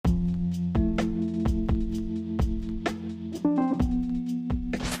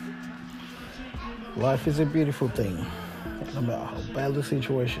Life is a beautiful thing. No matter how bad the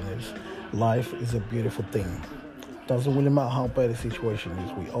situation is, life is a beautiful thing. Doesn't really matter how bad the situation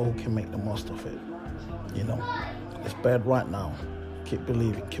is, we all can make the most of it. You know, it's bad right now. Keep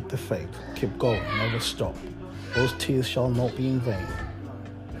believing, keep the faith, keep going, never stop. Those tears shall not be in vain.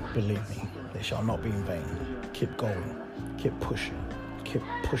 Believe me, they shall not be in vain. Keep going, keep pushing, keep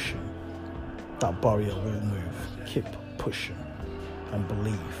pushing. That barrier will move. Keep pushing and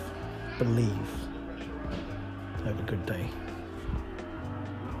believe. Have a good day.